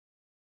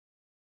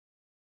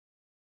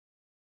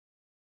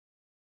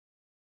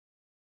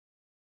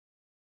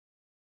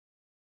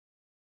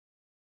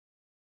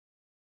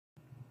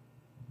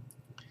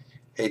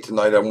Hey,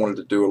 tonight I wanted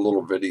to do a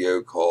little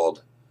video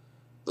called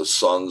The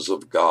Sons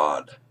of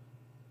God.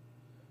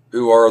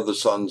 Who are the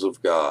sons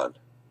of God?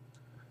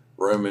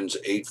 Romans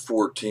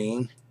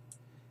 8:14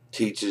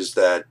 teaches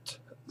that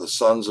the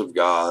sons of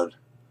God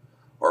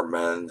are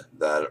men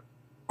that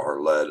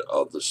are led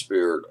of the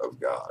Spirit of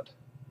God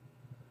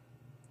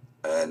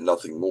and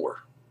nothing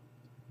more.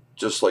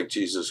 Just like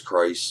Jesus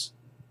Christ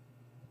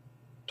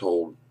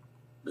told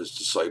his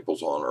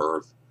disciples on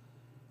earth,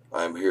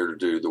 I am here to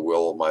do the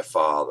will of my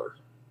Father,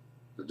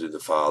 to do the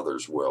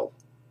Father's will.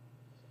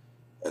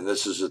 And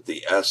this is at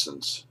the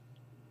essence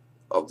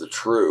of the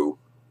true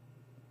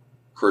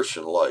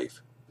Christian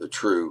life, the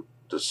true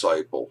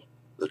disciple,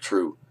 the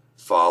true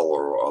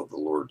follower of the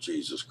Lord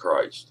Jesus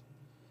Christ.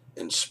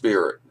 In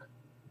spirit,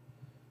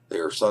 they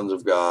are sons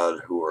of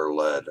God who are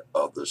led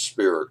of the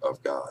Spirit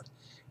of God.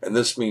 And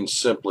this means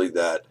simply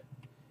that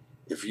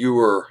if you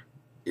are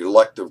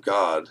elect of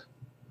God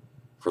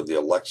for the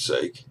elect's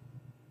sake,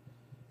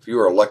 if you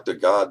are elect of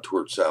God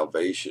towards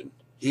salvation,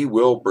 He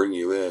will bring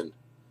you in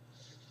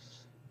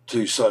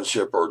to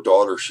sonship or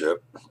daughtership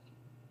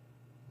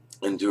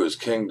into His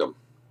kingdom.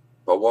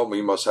 But what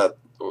we must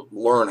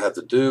learn how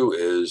to do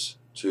is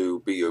to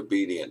be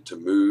obedient, to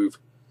move,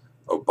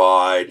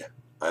 abide.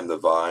 I'm the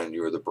vine,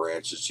 you are the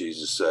branches.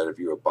 Jesus said, if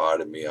you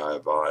abide in me, I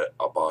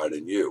abide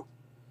in you.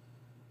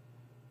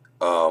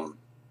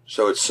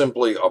 So it's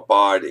simply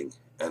abiding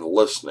and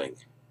listening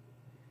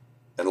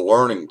and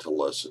learning to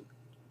listen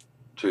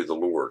to the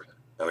Lord.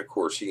 And of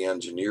course, He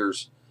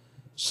engineers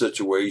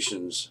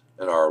situations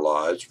in our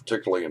lives,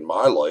 particularly in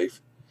my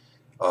life,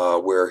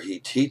 where He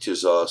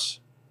teaches us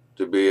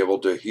to be able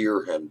to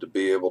hear Him, to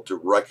be able to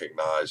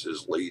recognize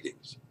His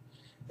leadings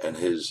and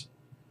His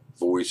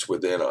voice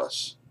within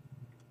us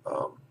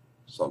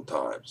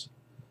sometimes.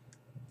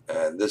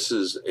 And this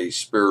is a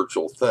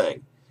spiritual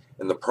thing.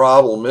 And the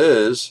problem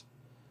is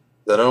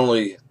that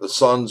only the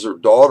sons or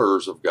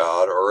daughters of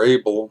God are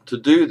able to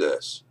do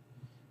this.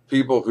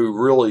 People who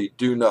really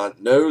do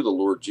not know the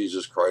Lord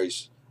Jesus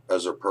Christ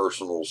as a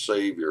personal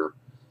Savior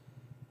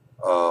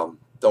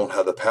don't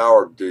have the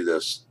power to do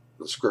this.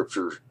 The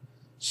Scripture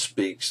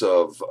speaks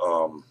of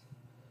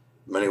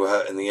many will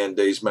have, in the end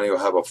days, many will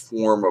have a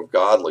form of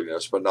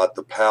godliness, but not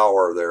the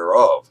power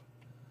thereof.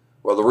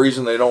 Well, the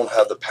reason they don't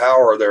have the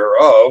power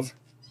thereof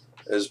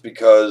is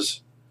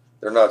because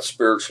they're not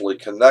spiritually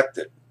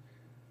connected,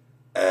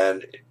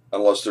 and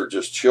unless they're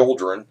just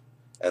children,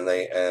 and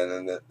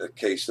in the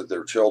case that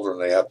they're children,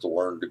 they have to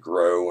learn to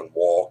grow and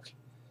walk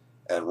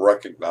and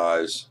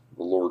recognize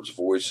the Lord's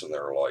voice in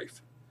their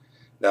life.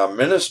 Now,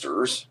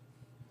 ministers,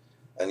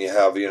 and you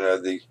have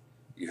the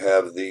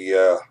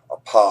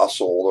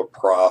apostle, the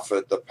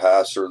prophet, the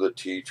pastor, the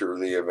teacher,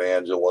 the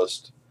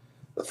evangelist,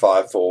 the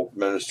fivefold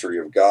ministry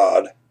of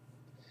God.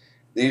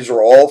 These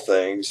are all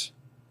things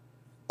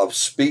of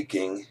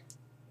speaking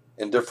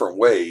in different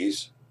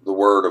ways the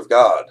Word of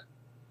God.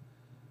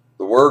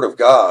 The Word of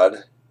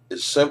God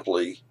is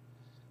simply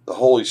the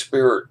Holy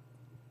Spirit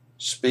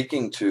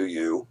speaking to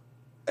you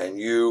and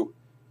you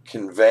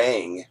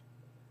conveying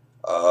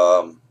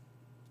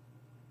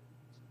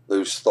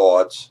those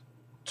thoughts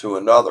to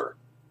another.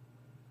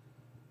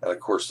 And of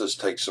course, this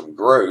takes some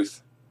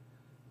growth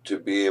to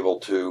be able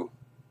to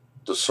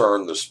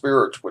discern the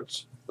spirits,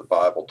 which the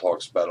Bible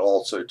talks about. It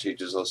also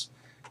teaches us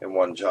in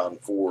 1 John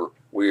 4,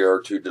 we are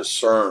to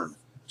discern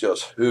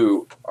just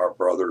who our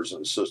brothers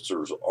and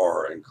sisters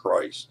are in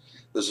Christ.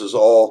 This is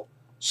all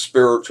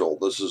spiritual.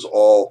 This is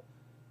all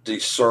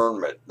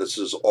discernment. This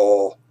is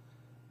all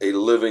a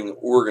living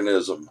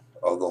organism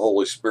of the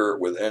Holy Spirit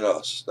within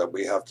us that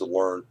we have to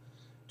learn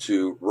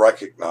to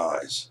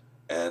recognize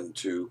and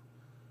to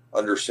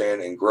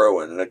understand and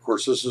grow in. And of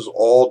course, this is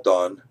all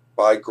done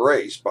by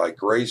grace. By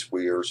grace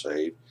we are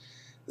saved,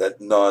 that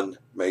none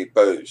may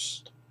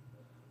boast.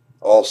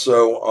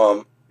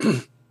 Also,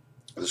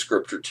 the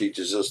Scripture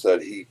teaches us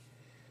that He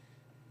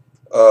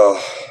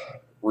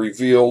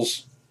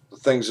reveals the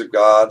things of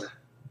God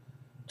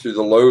to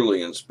the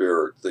lowly in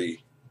spirit.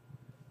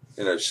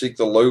 Seek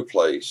the low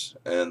place,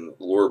 and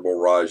the Lord will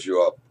raise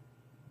you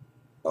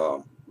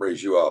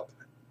up.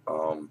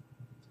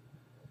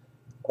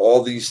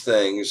 All these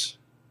things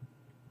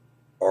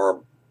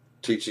are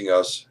teaching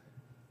us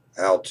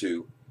how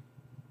to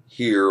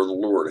hear the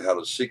Lord, how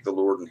to seek the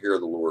Lord and hear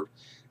the Lord.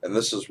 And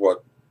this is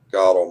what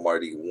God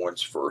Almighty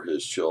wants for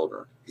His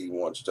children. He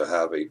wants to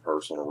have a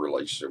personal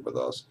relationship with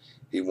us.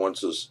 He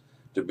wants us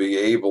to be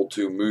able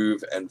to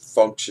move and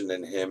function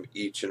in Him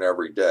each and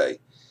every day.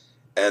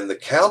 And the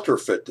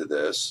counterfeit to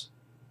this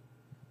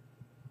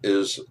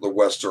is the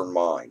Western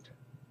mind,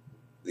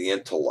 the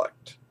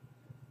intellect,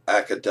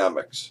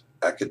 academics,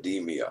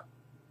 academia.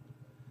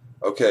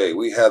 Okay,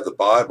 we have the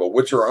Bible,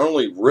 which are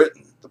only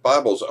written, the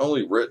Bible is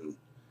only written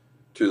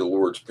to the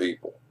Lord's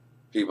people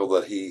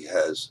that He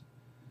has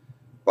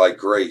by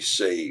grace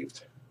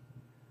saved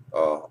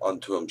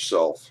unto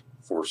Himself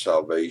for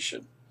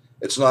salvation.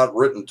 It's not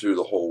written to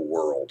the whole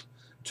world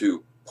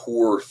to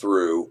pour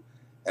through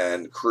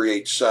and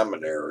create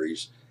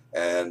seminaries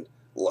and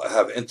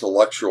have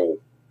intellectual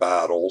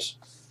battles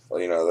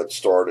that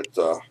started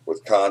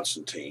with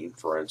Constantine,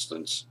 for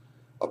instance,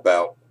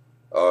 about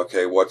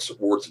okay, what's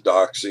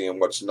orthodoxy and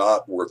what's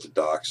not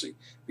orthodoxy,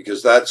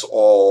 because that's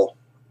all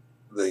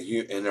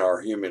in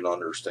our human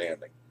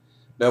understanding.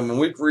 Now, when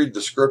we read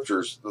the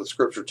scripture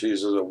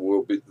teaches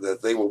that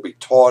they will be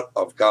taught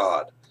of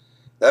God.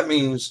 That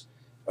means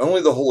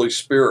only the Holy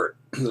Spirit,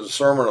 the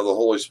discernment of the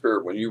Holy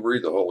Spirit, when you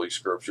read the Holy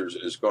Scriptures,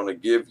 is going to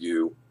give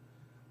you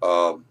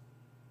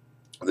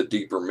the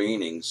deeper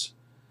meanings,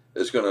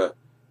 is going to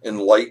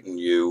enlighten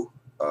you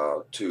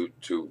to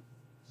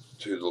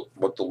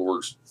what the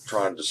Lord's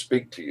trying to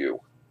speak to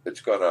you.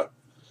 It's going to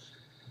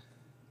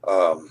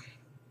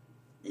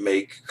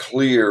make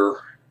clear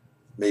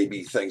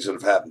maybe things that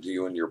have happened to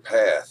you in your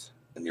past.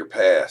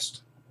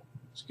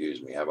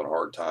 Excuse me, having a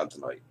hard time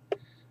tonight.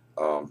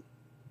 But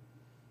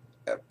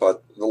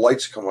the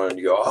lights come on and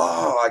you go,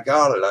 oh, I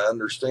got it, I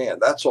understand.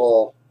 That's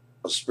all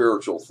a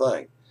spiritual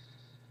thing.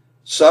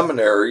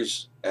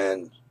 Seminaries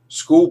and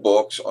school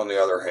books, on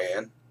the other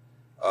hand,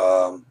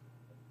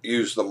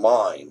 use the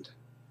mind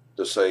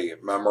to say,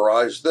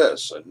 memorize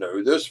this and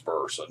know this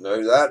verse and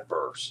know that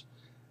verse.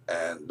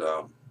 And,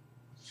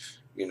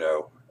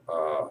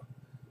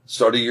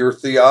 study your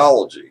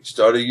theology,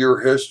 study your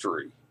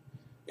history.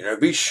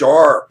 Be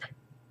sharp.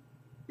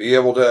 Be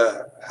able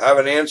to have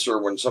an answer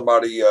when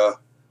somebody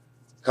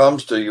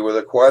comes to you with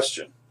a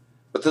question.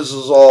 But this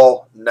is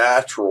all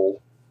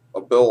natural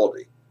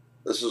ability.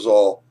 This is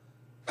all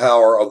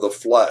power of the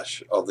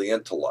flesh, of the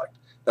intellect.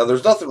 Now,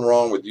 there's nothing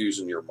wrong with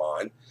using your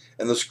mind,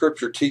 and the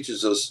scripture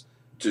teaches us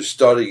to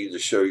study to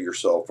show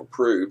yourself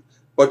approved,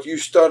 but you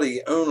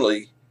study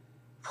only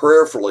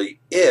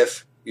prayerfully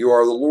if you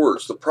are the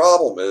Lord's. The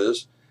problem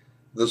is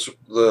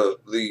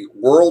the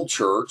world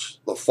church,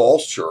 the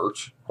false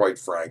church, quite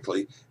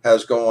frankly,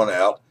 has gone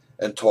out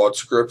and taught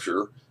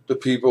scripture to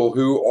people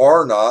who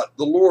are not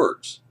the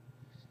Lord's.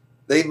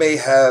 They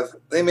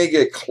may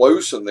get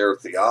close in their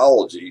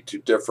theology to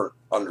different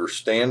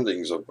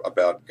understandings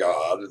about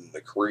God and the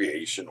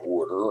creation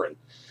order and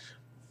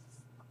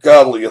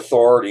godly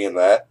authority in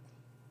that,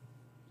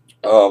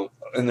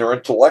 in their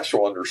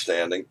intellectual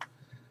understanding,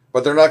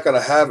 but they're not going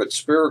to have it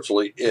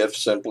spiritually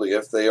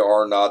if they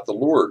are not the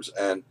Lord's.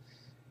 And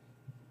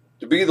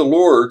to be the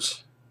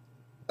Lord's,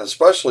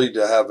 especially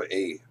to have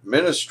a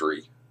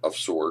ministry of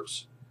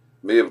sorts,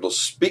 be able to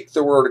speak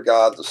the word of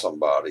God to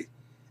somebody,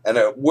 and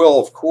it will,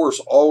 of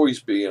course, always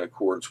be in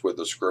accordance with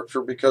the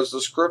scripture, because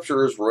the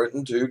scripture is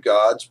written to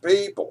God's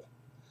people.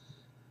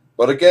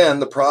 But again,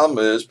 the problem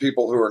is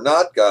people who are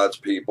not God's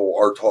people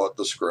are taught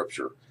the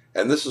scripture.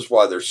 And this is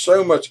why there's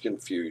so much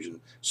confusion,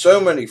 so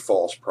many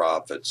false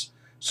prophets,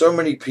 so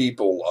many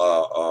people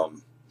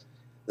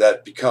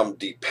that become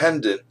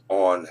dependent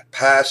on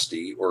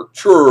pasty or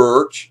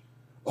church.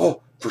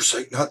 Oh,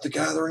 forsake not the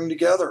gathering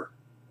together.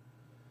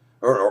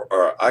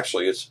 Or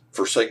actually, it's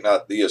forsake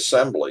not the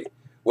assembly.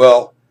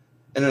 Well,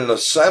 in an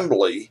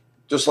assembly,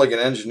 just like an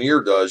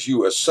engineer does,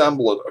 you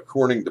assemble it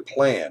according to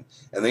plan.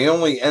 And the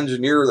only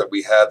engineer that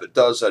we have that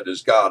does that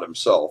is God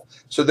himself.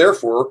 So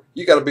therefore,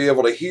 you got to be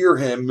able to hear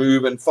him,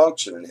 move, and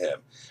function in him.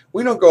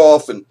 We don't go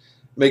off and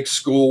make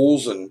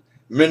schools and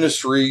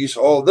ministries.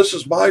 Oh, this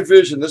is my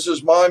vision. This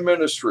is my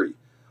ministry.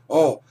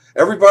 Oh,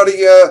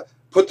 everybody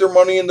put their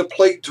money in the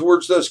plate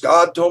towards this.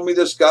 God told me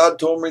this. God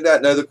told me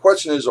that. Now, the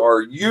question is,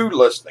 are you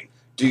listening?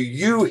 Do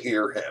you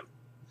hear him?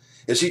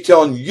 Is he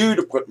telling you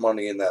to put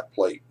money in that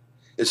plate?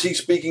 Is he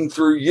speaking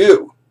through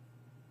you?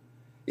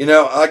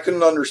 I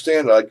couldn't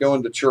understand it. I'd go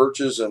into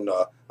churches, and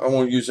I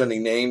won't use any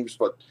names,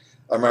 but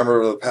I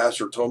remember the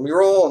pastor told me,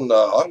 Roland,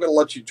 I'm going to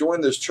let you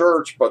join this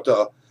church, but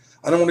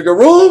I don't want to go,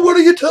 Roland, what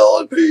are you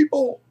telling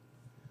people?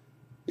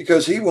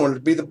 Because he wanted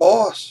to be the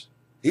boss.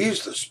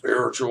 He's the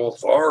spiritual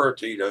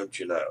authority, don't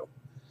you know?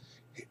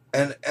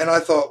 And I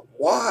thought,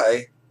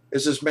 why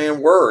is this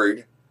man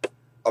worried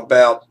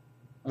about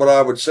what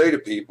I would say to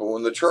people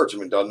in the church? I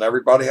mean, doesn't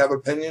everybody have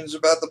opinions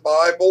about the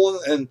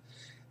Bible,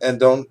 and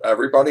don't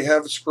everybody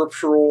have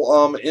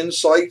scriptural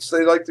insights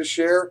they like to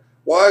share?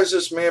 Why is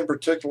this man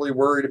particularly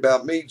worried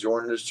about me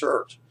joining his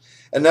church?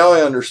 And now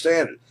I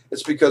understand it.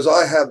 It's because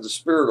I have the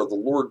Spirit of the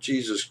Lord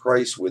Jesus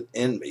Christ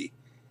within me,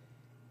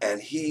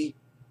 and he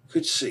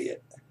could see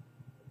it,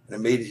 and it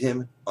made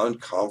him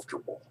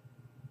uncomfortable.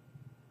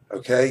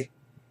 Okay?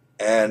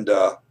 And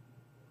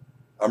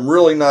I'm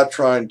really not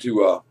trying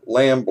to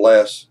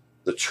lambaste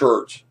the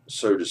church,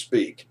 so to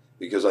speak,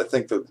 because I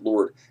think the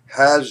Lord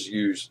has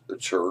used the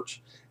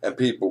church and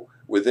people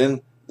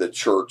within the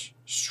church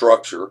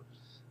structure,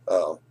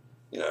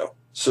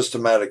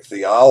 systematic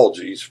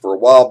theologies for a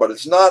while, but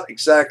it's not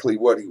exactly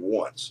what he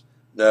wants.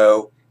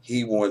 No,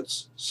 he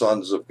wants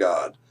sons of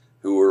God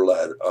who are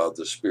led of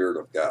the Spirit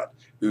of God,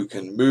 who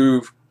can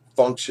move,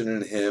 function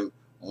in him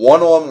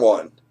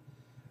one-on-one,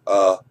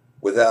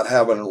 without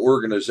having an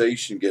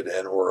organization get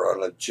in or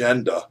an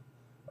agenda.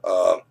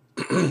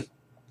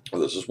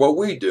 This is what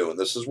we do, and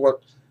this is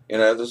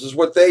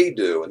what they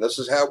do, and this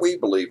is how we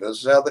believe, and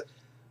this is how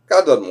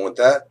God doesn't want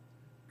that.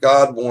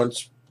 God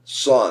wants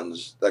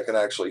sons that can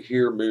actually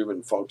hear, move,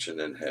 and function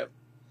in him.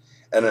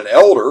 And an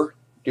elder,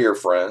 dear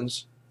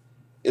friends,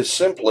 is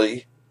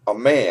simply a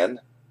man,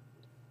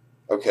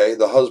 okay,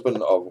 the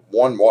husband of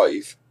one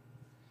wife,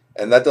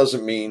 and that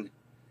doesn't mean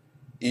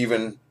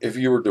even if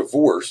you were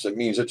divorced, it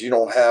means that you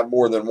don't have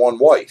more than one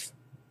wife.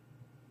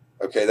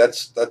 Okay,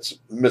 that's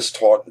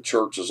mistaught in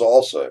churches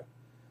also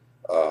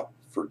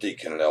for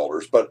deacon and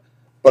elders. But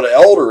an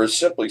elder is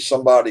simply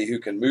somebody who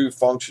can move,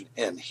 function,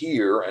 and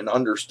hear and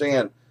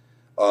understand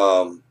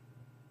the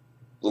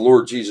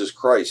Lord Jesus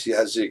Christ. He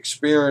has the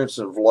experience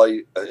of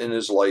life in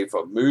his life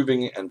of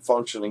moving and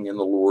functioning in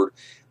the Lord,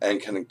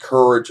 and can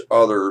encourage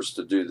others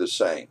to do the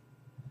same.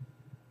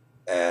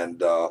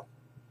 And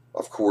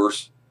of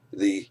course,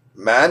 the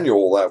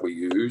manual that we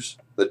use,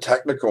 the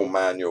technical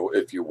manual,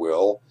 if you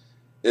will,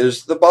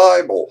 is the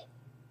Bible.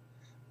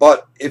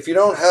 But if you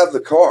don't have the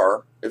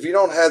car, if you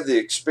don't have the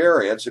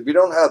experience, if you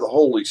don't have the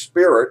Holy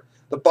Spirit,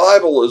 the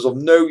Bible is of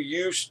no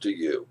use to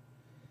you,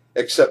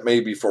 except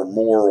maybe for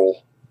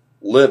moral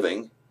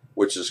living,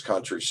 which this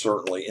country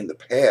certainly in the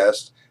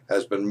past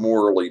has been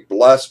morally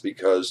blessed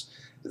because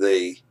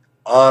they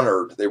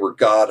were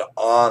God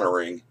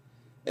honoring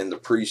in the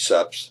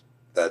precepts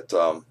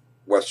that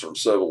Western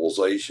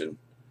civilization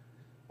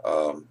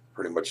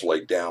pretty much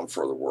laid down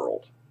for the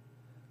world.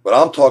 But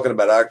I'm talking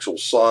about actual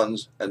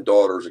sons and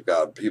daughters of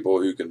God,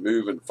 people who can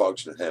move and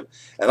function in Him.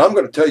 And I'm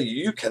going to tell you,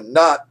 you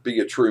cannot be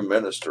a true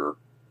minister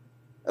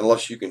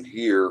unless you can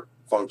hear,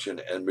 function,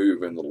 and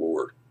move in the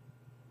Lord.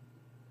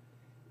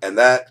 And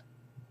that,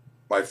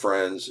 my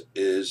friends,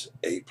 is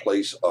a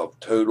place of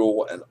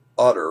total and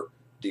utter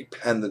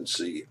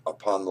dependency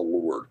upon the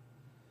Lord.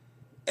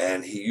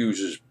 And He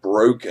uses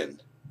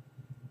broken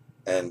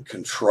and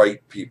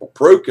contrite people,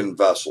 broken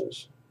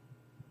vessels,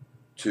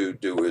 to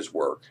do His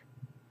work.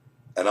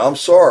 And I'm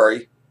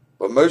sorry,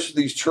 but most of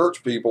these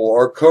church people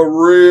are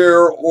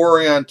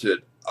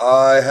career-oriented.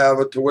 I have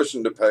a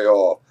tuition to pay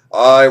off.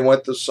 I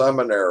went to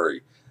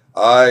seminary.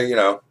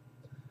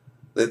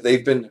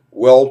 They've been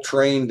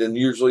well-trained, and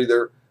usually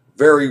they're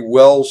very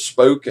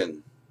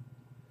well-spoken.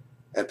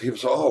 And people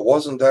say, oh,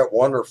 wasn't that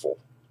wonderful?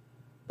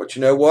 But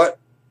you know what?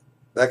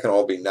 That can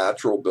all be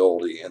natural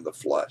ability in the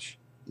flesh.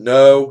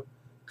 No,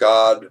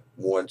 God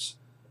wants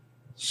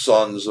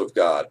sons of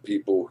God,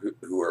 people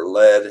who are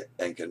led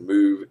and can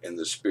move in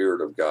the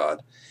Spirit of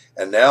God.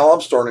 And now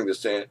I'm starting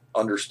to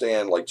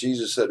understand, like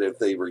Jesus said, if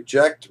they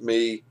reject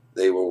me,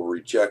 they will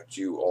reject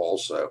you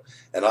also.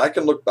 And I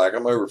can look back,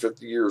 I'm over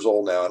 50 years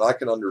old now, and I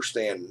can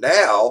understand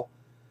now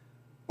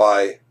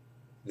by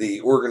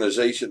the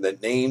organization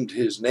that named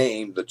His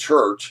name, the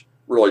church,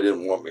 really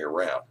didn't want me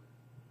around.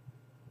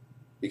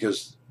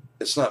 Because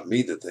it's not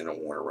me that they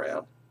don't want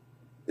around.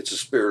 It's the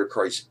Spirit of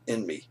Christ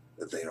in me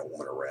that they don't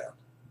want around.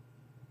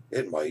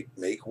 It might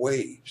make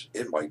waves.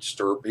 It might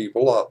stir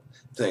people up.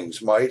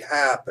 Things might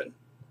happen.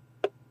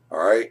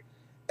 All right?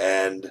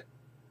 And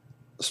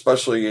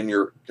especially in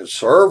your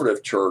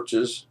conservative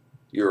churches,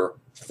 your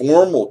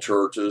formal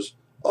churches,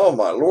 oh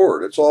my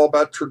Lord, it's all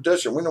about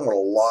tradition. We don't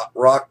want to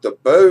rock the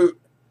boat.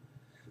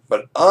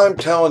 But I'm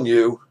telling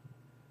you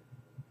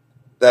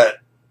that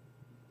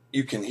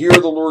you can hear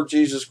the Lord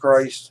Jesus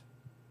Christ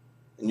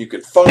and you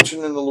can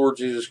function in the Lord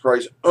Jesus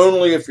Christ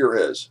only if you're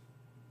His.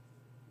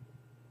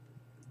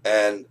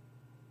 And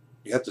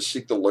you have to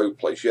seek the low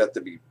place. You have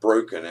to be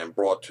broken and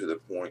brought to the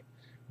point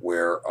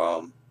where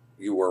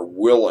you are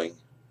willing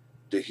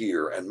to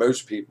hear. And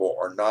most people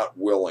are not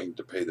willing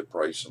to pay the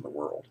price in the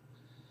world,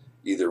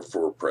 either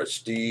for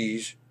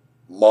prestige,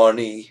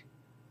 money,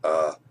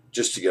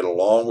 just to get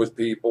along with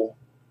people.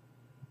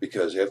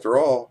 Because after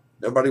all,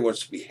 nobody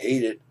wants to be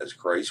hated as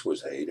Christ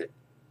was hated.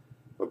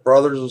 But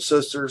brothers and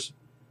sisters,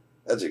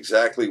 that's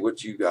exactly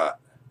what you got.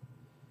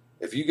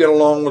 If you get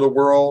along with the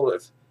world,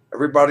 if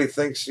everybody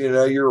thinks,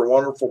 you're a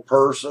wonderful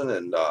person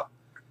and,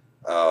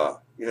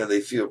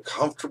 they feel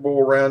comfortable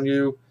around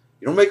you,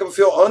 you don't make them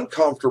feel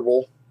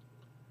uncomfortable,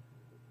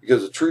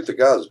 because the truth of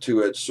God is a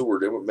two-edged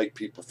sword. It would make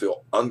people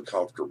feel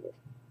uncomfortable.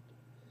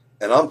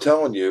 And I'm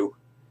telling you,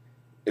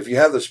 if you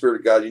have the Spirit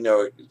of God, you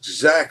know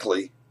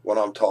exactly what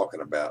I'm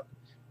talking about.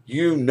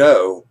 You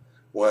know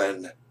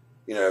when,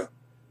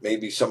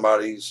 maybe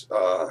somebody's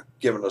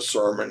given a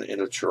sermon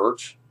in a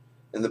church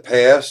in the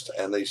past,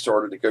 and they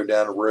started to go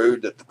down a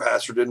road that the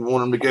pastor didn't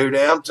want them to go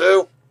down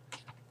to.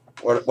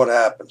 What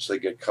happens? They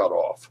get cut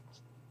off.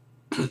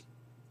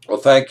 Well,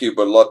 thank you,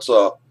 but let's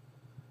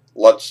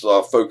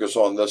focus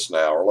on this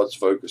now, or let's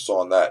focus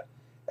on that.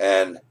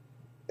 And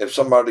if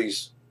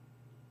somebody's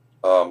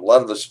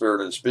led of the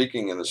Spirit and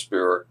speaking in the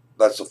Spirit,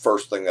 that's the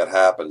first thing that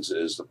happens,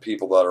 is the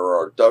people that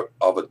are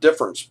of a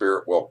different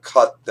spirit will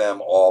cut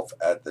them off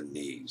at the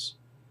knees.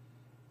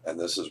 And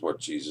this is what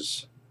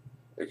Jesus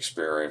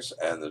experienced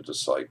and the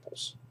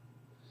disciples.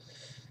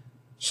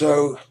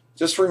 So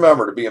just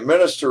remember, to be a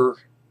minister,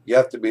 you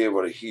have to be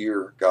able to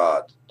hear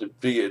God. To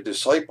be a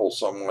disciple,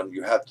 someone,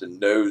 you have to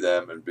know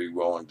them and be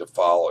willing to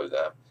follow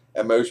them.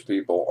 And most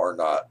people are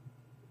not.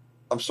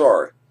 I'm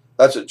sorry.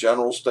 That's a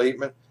general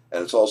statement,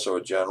 and it's also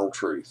a general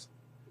truth.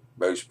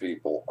 Most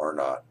people are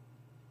not.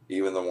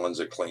 Even the ones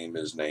that claim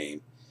His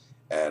name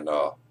and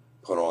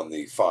put on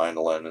the fine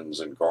linens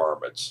and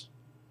garments.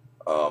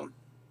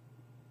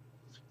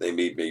 They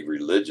may be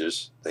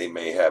religious, they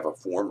may have a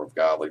form of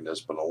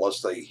godliness, but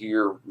unless they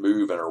hear,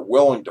 move, and are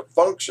willing to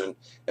function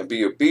and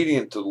be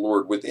obedient to the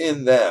Lord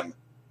within them,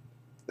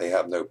 they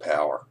have no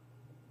power.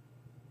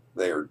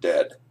 They are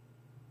dead.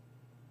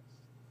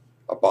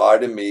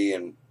 Abide in me,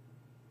 and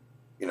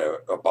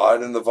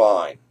abide in the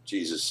vine,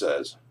 Jesus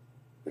says.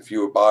 If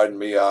you abide in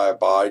me, I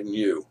abide in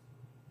you.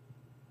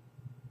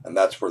 And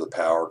that's where the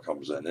power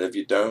comes in. And if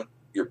you don't,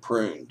 you're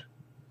pruned.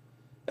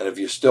 And if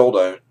you still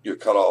don't, you're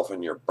cut off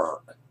and you're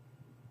burnt.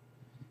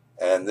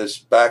 And this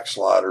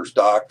backslider's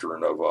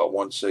doctrine of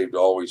once saved,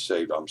 always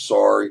saved, I'm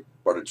sorry,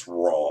 but it's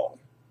wrong.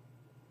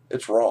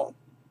 It's wrong.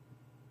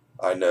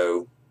 I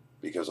know,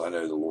 because I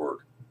know the Lord.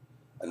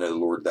 I know the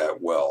Lord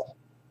that well.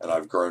 And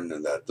I've grown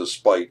in that,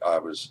 despite I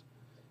was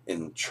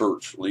in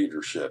church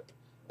leadership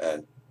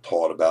and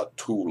taught about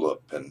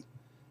tulip and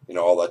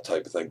all that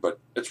type of thing. But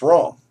it's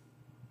wrong.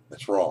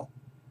 It's wrong.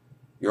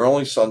 You're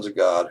only sons of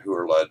God who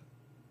are led,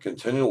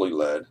 continually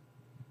led,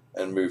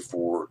 and move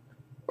forward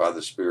by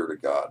the Spirit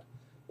of God.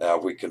 Now,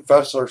 if we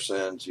confess our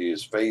sins, He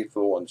is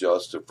faithful and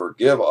just to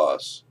forgive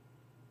us,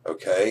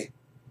 okay?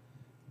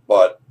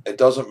 But it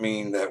doesn't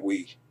mean that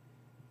we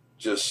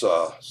just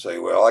say,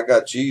 well, I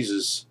got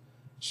Jesus,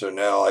 so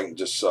now I can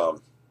just,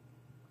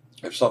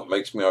 if something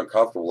makes me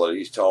uncomfortable that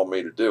He's telling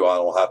me to do, I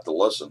don't have to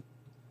listen.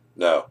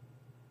 No.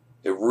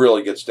 It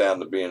really gets down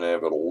to being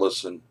able to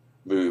listen,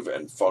 move,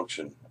 and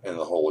function in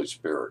the Holy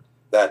Spirit.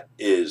 That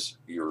is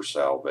your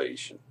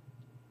salvation.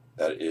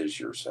 That is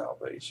your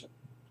salvation.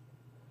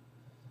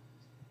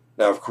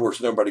 Now, of course,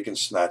 nobody can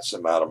snatch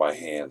them out of my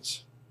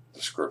hands.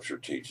 The Scripture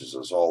teaches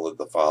us, all that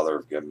the Father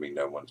have given me,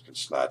 no one can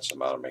snatch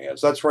them out of my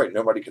hands. That's right.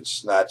 Nobody can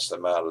snatch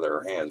them out of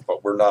their hands.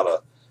 But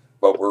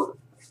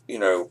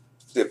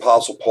the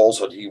Apostle Paul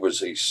said he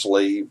was a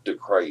slave to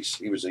Christ.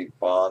 He was a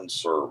bond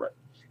servant.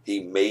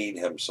 He made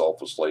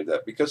himself a slave to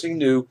that because he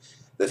knew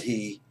that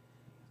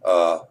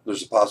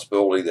there's a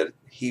possibility that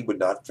he would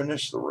not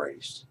finish the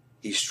race.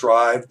 He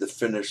strived to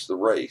finish the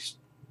race.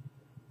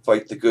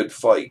 Fight the good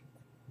fight.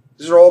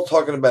 These are all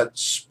talking about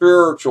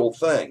spiritual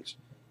things.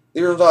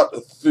 These are not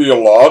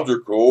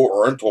theological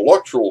or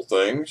intellectual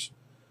things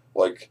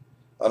like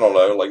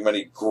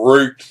many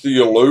great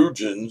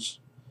theologians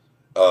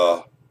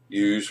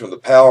use from the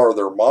power of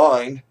their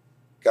mind.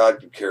 God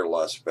could care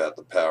less about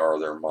the power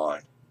of their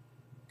mind.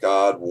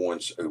 God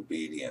wants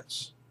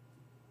obedience,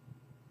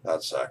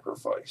 not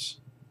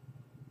sacrifice.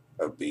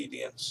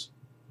 Obedience.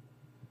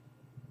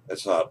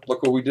 It's not,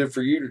 look what we did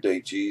for you today,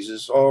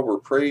 Jesus. Oh, we're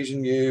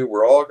praising you.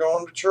 We're all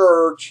going to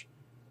church.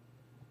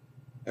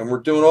 And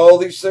we're doing all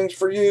these things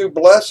for you.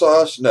 Bless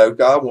us. No,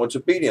 God wants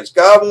obedience.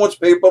 God wants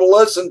people to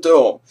listen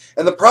to Him.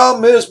 And the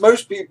problem is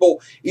most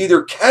people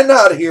either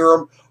cannot hear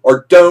Him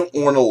or don't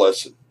want to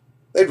listen.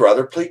 They'd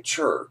rather play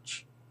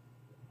church.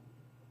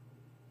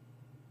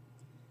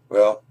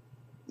 Well,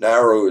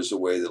 narrow is the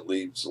way that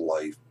leads to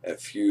life, and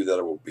few that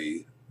it will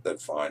be that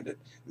find it.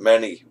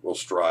 Many will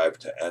strive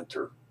to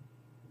enter.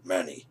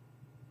 Many.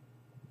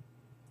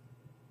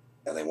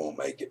 And they won't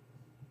make it.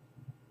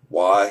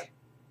 Why?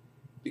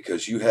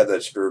 Because you have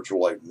that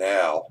spiritual life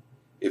now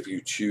if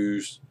you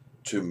choose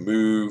to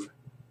move,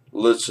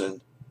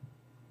 listen,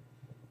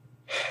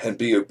 and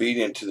be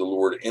obedient to the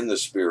Lord in the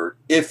Spirit,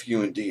 if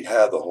you indeed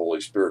have the Holy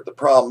Spirit. The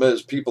problem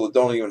is people that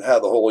don't even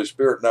have the Holy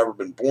Spirit, never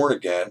been born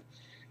again,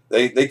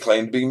 they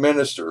claim to be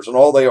ministers, and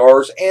all they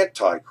are is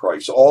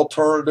antichrist,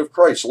 alternative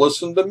Christ.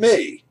 Listen to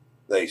me,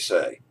 they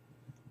say.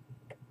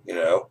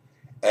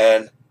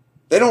 And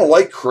they don't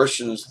like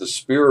Christians, the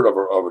spirit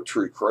of a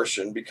true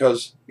Christian,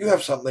 because you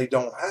have something they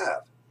don't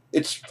have.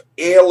 It's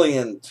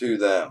alien to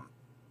them.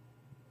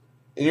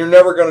 And you're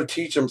never going to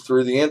teach them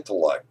through the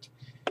intellect.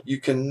 You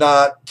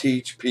cannot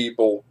teach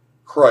people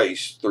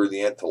Christ through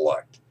the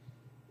intellect.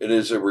 It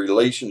is a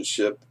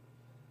relationship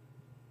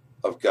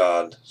of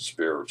God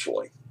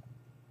spiritually.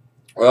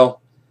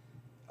 Well,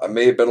 I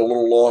may have been a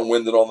little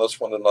long-winded on this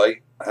one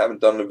tonight. I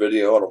haven't done a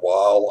video in a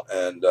while,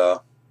 and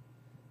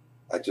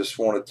I just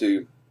wanted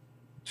to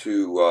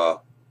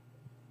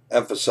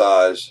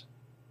emphasize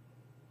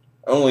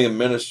only a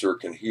minister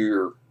can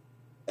hear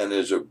and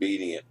is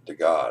obedient to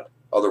God.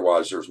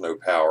 Otherwise, there's no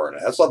power in it.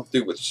 It has something to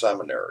do with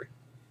seminary.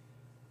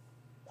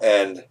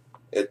 And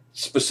it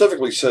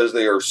specifically says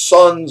they are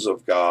sons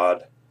of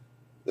God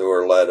who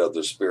are led of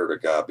the Spirit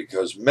of God,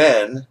 because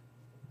men,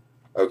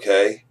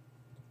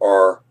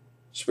 are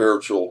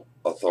spiritual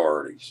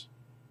authorities.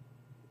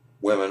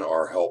 Women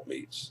are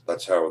helpmeets.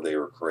 That's how they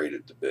were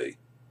created to be.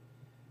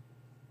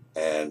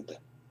 And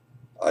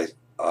I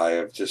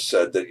have just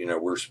said that,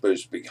 we're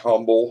supposed to be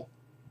humble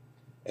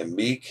and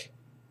meek,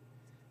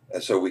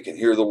 and so we can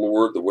hear the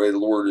Lord the way the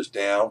Lord is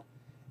down.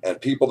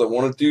 And people that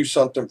want to do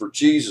something for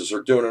Jesus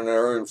are doing it in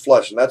their own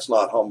flesh, and that's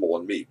not humble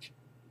and meek.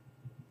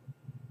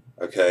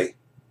 Okay?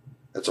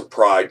 That's a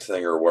pride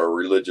thing or a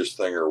religious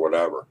thing or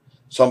whatever.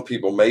 Some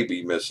people may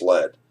be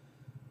misled,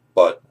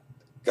 but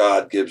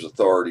God gives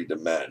authority to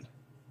men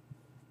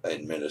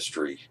in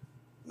ministry,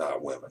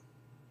 not women.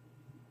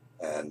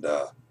 And,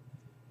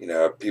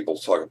 people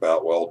talk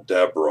about, well,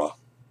 Deborah,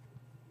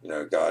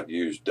 God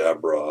used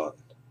Deborah.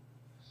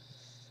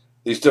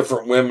 these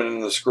different women in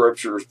the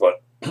scriptures,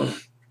 but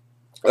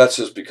that's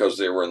just because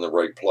they were in the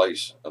right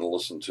place and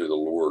listened to the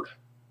Lord.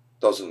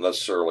 Doesn't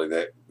necessarily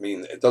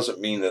mean it doesn't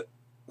mean that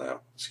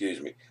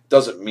it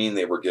doesn't mean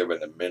they were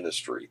given a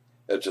ministry.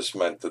 It just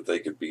meant that they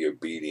could be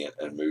obedient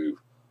and move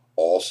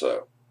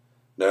also.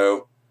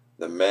 No,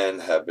 the men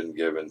have been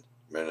given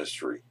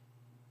ministry.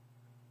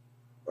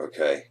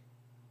 Okay?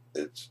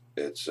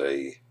 It's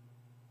a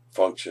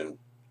function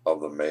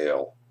of the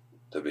male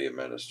to be a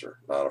minister,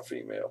 not a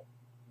female.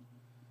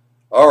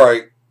 All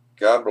right.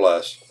 God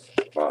bless.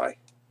 Bye.